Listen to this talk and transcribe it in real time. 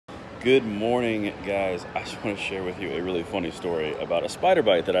Good morning, guys. I just want to share with you a really funny story about a spider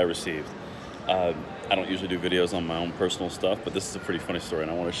bite that I received. I don't usually do videos on my own personal stuff, but this is a pretty funny story, and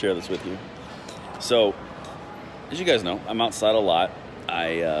I want to share this with you. So, as you guys know, I'm outside a lot.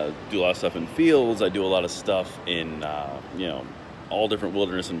 I do a lot of stuff in fields. I do a lot of stuff in, all different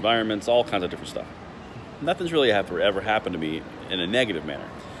wilderness environments, all kinds of different stuff. Nothing's really ever happened to me in a negative manner.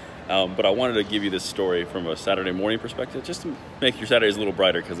 But I wanted to give you this story from a Saturday morning perspective, just to make your Saturdays a little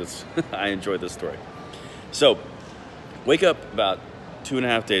brighter, because I enjoyed this story. So, wake up about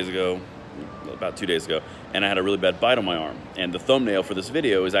 2.5 days ago, about 2 days ago, and I had a really bad bite on my arm. And the thumbnail for this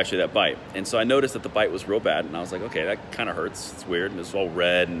video is actually that bite. And so I noticed that the bite was real bad, and I was like, okay, that kind of hurts. It's weird, and it's all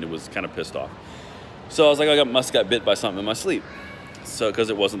red, and it was kind of pissed off. So I was like, I must have got bit by something in my sleep. So, because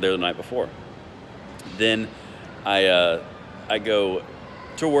it wasn't there the night before. Then I go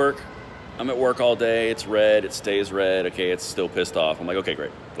to work. I'm at work all day. It's red. It stays red. Okay, it's still pissed off. I'm like, okay, great.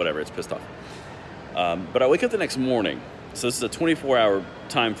 Whatever, it's pissed off. But I wake up the next morning. So this is a 24-hour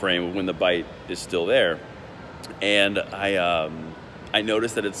time frame of when the bite is still there. And I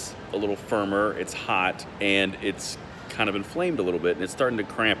notice that it's a little firmer, it's hot, and it's kind of inflamed a little bit, and it's starting to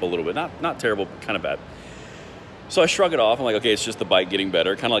cramp a little bit. Not terrible, but kind of bad. So I shrug it off. I'm like, okay, it's just the bite getting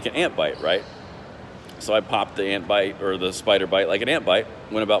better, kind of like an ant bite, right? So I popped the ant bite, or the spider bite, like an ant bite,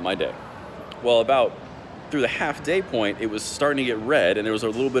 went about my day. Well, about through the half-day point, it was starting to get red, and there was a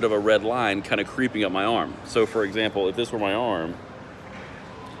little bit of a red line kind of creeping up my arm. So, for example, if this were my arm,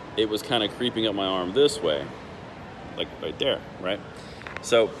 it was kind of creeping up my arm this way, like right there, right?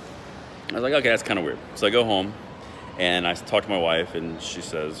 So I was like, okay, that's kind of weird. So I go home, and I talk to my wife, and she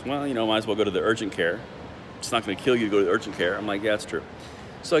says, well, might as well go to the urgent care. It's not going to kill you to go to the urgent care. I'm like, yeah, that's true.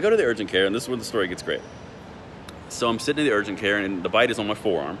 So I go to the urgent care, and this is where the story gets great. So I'm sitting in the urgent care, and the bite is on my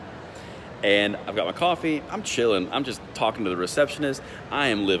forearm. And I've got my coffee, I'm chilling, I'm just talking to the receptionist. I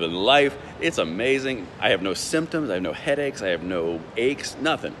am living life, it's amazing. I have no symptoms, I have no headaches, I have no aches,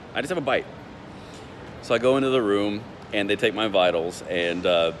 nothing. I just have a bite. So I go into the room, and they take my vitals, and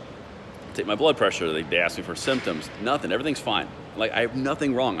take my blood pressure. They ask me for symptoms, nothing, everything's fine. Like, I have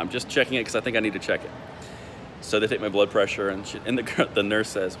nothing wrong, I'm just checking it because I think I need to check it. So they take my blood pressure, and the nurse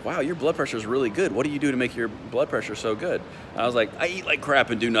says, wow, your blood pressure is really good. What do you do to make your blood pressure so good? And I was like, I eat like crap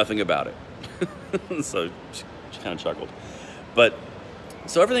and do nothing about it. So she kind of chuckled. But,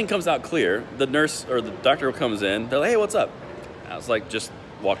 so everything comes out clear. The nurse or the doctor comes in. They're like, hey, what's up? I was like, just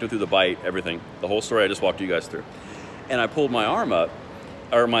walked her through the bite, everything. The whole story I just walked you guys through. And I pulled my arm up,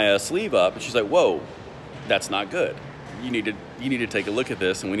 or my sleeve up, and she's like, whoa, that's not good. You need to take a look at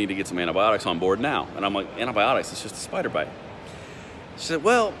this, and we need to get some antibiotics on board now. And I'm like, antibiotics? It's just a spider bite. She said,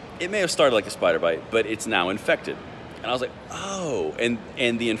 well, it may have started like a spider bite, but it's now infected. And I was like, oh,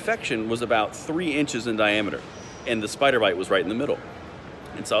 and the infection was about 3 inches in diameter, and the spider bite was right in the middle.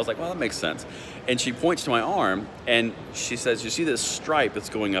 And so I was like, well, that makes sense. And she points to my arm, and she says, you see this stripe that's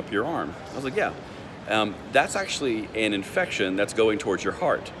going up your arm? I was like, yeah. That's actually an infection that's going towards your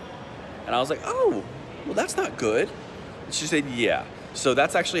heart. And I was like, oh, well, that's not good. She said, yeah. So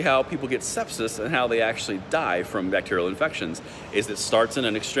that's actually how people get sepsis and how they actually die from bacterial infections, is it starts in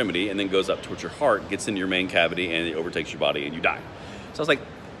an extremity and then goes up towards your heart, gets into your main cavity, and it overtakes your body and you die. So I was like,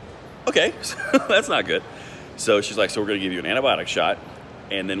 okay, that's not good. So she's like, so we're gonna give you an antibiotic shot,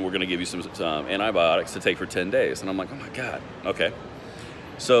 and then we're gonna give you some antibiotics to take for 10 days. And I'm like, oh my God, okay.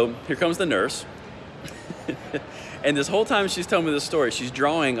 So here comes the nurse. And this whole time she's telling me this story, she's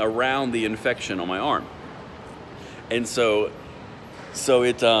drawing around the infection on my arm. And so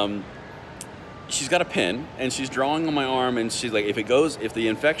she's got a pen, and she's drawing on my arm, and she's like, if the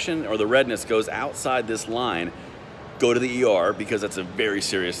infection or the redness goes outside this line, go to the ER, because that's a very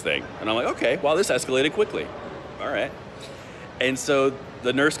serious thing. And I'm like, okay, wow, this escalated quickly. All right. And so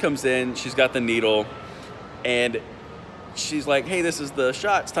the nurse comes in, she's got the needle, and she's like, hey, this is the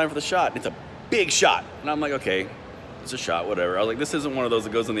shot, it's time for the shot. And it's a big shot. And I'm like, okay, it's a shot, whatever. I was like, this isn't one of those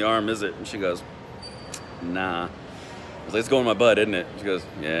that goes in the arm, is it? And she goes, nah. I was like, it's going in my butt, isn't it? She goes,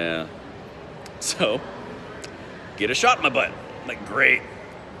 yeah. So, get a shot in my butt. I'm like, great,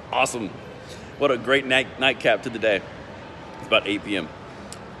 awesome. What a great nightcap to the day. It's about 8 p.m.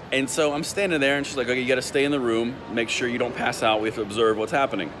 And so I'm standing there, and she's like, okay, you gotta stay in the room, make sure you don't pass out, we have to observe what's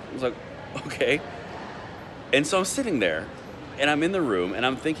happening. I was like, okay. And so I'm sitting there, and I'm in the room, and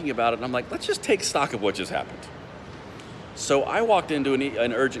I'm thinking about it, and I'm like, let's just take stock of what just happened. So I walked into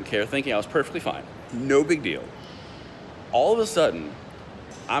an urgent care thinking I was perfectly fine, no big deal. All of a sudden,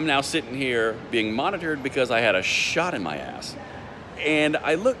 I'm now sitting here being monitored because I had a shot in my ass. And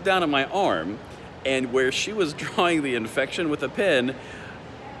I looked down at my arm, and where she was drawing the infection with a pen,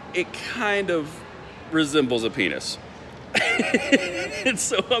 it kind of resembles a penis. And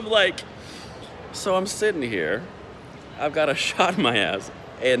so I'm like, so I'm sitting here, I've got a shot in my ass,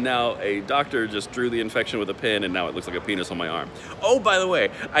 and now a doctor just drew the infection with a pin, and now it looks like a penis on my arm. Oh, by the way,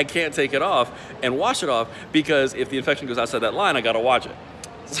 I can't take it off and wash it off, because if the infection goes outside that line, I gotta watch it.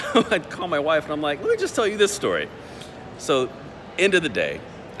 So I'd call my wife, and I'm like, let me just tell you this story. So, end of the day,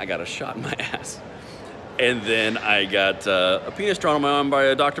 I got a shot in my ass. And then I got a penis drawn on my arm by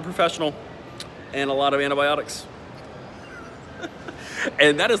a doctor professional, and a lot of antibiotics.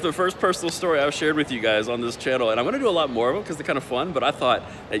 And that is the first personal story I've shared with you guys on this channel. And I'm going to do a lot more of them because they're kind of fun, but I thought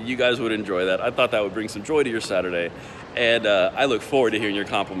that you guys would enjoy that. I thought that would bring some joy to your Saturday. And I look forward to hearing your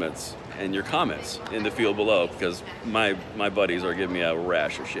compliments and your comments in the field below, because my buddies are giving me a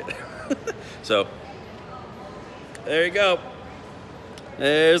rash of shit. So, there you go.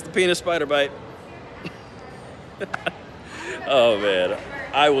 There's the penis spider bite. Oh, man.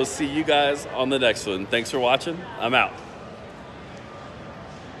 I will see you guys on the next one. Thanks for watching. I'm out.